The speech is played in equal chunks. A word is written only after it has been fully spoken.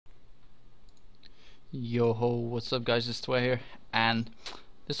Yo ho, what's up guys, it's Twa here, and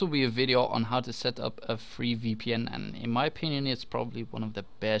this will be a video on how to set up a free VPN, and in my opinion it's probably one of the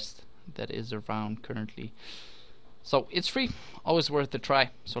best that is around currently. So it's free, always worth a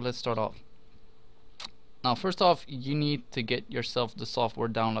try. So let's start off. Now first off, you need to get yourself the software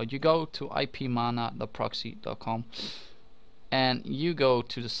download. You go to ipmana.proxy.com and you go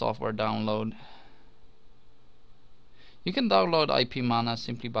to the software download. You can download ipmana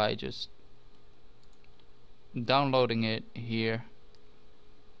simply by just downloading it here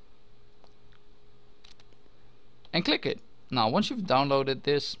and click it. Now once you've downloaded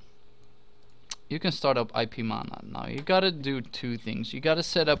this, you can start up ipmana. Now you gotta do two things. You gotta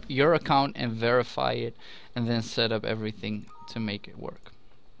set up your account and verify it, and then set up everything to make it work.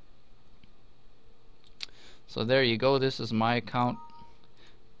 So there you go, this is my account.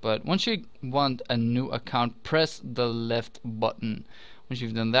 But once you want a new account, press the left button. Once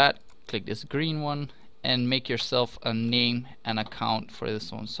you've done that, click this green one and make yourself a name and account for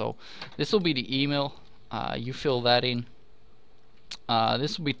this one. So this will be the email, you fill that in.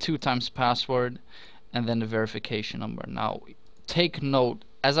 This will be 2 times password and then the verification number. Now take note,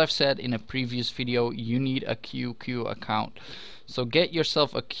 as I've said in a previous video, you need a QQ account. So get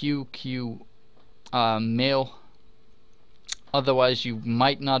yourself a QQ mail, otherwise you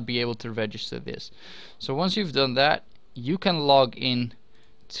might not be able to register this. So once you've done that, you can log in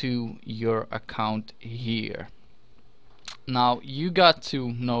to your account here. Now you got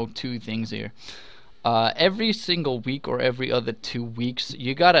to know 2 things here. Every single week or every other 2 weeks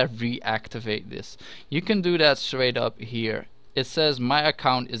you gotta reactivate this. You can do that straight up here. It says my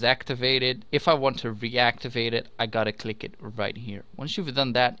account is activated. If I want to reactivate it, I gotta click it right here. Once you've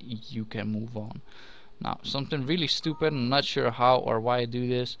done that, you can move on. Now something really stupid, I'm not sure how or why I do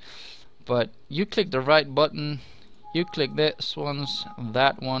this, but you click the right button, you click this ones,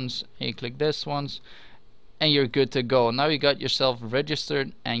 that ones, and you click this ones, and you're good to go. Now you got yourself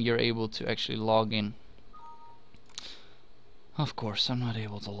registered and you're able to actually log in. Of course I'm not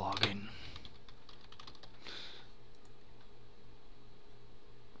able to log in.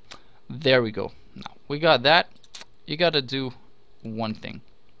 There we go. Now we got that. You gotta do one thing.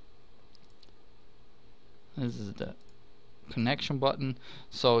 This is the connection button.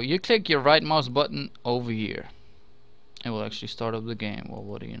 So you click your right mouse button over here. It will actually start up the game. Well,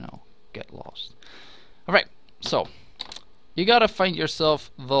 what do you know? Get lost. Alright, so you gotta find yourself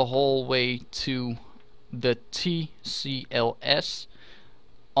the whole way to the TCLS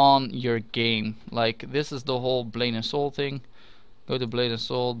on your game. Like this is the whole Blade and Soul thing. Go to Blade and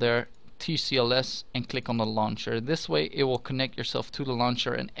Soul there, TCLS, and click on the launcher. This way it will connect yourself to the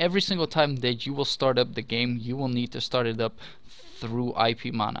launcher, and every single time that you will start up the game, you will need to start it up through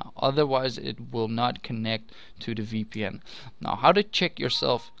ipmana, otherwise it will not connect to the VPN. Now how to check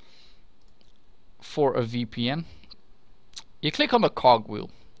yourself for a VPN? You click on the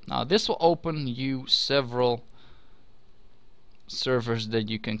cogwheel. Now this will open you several servers that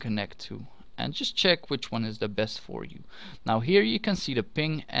you can connect to, and just check which one is the best for you. Now here you can see the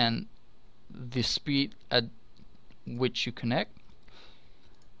ping and the speed at which you connect,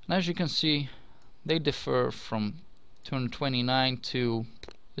 and as you can see they differ from 229 to,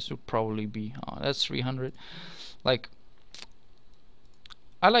 this would probably be, that's 300. Like,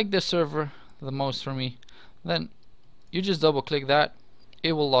 I like this server the most for me. Then you just double click that,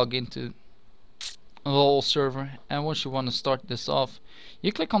 it will log into the whole server, and once you want to start this off,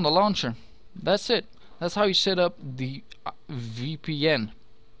 you click on the launcher. That's it. That's how you set up the VPN.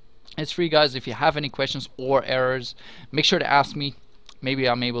 It's free, guys. If you have any questions or errors, make sure to ask me. Maybe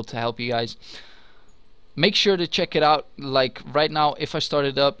I'm able to help you guys. Make sure to check it out. Like right now, if I start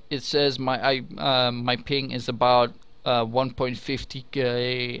it up, it says my my ping is about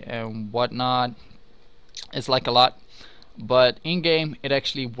 1.50k and whatnot. It's like a lot, but in game it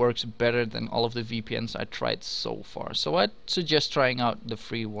actually works better than all of the VPNs I tried so far. So I'd suggest trying out the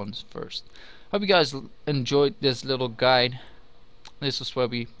free ones first. Hope you guys enjoyed this little guide. This was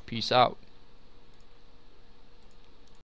Webby. Peace out.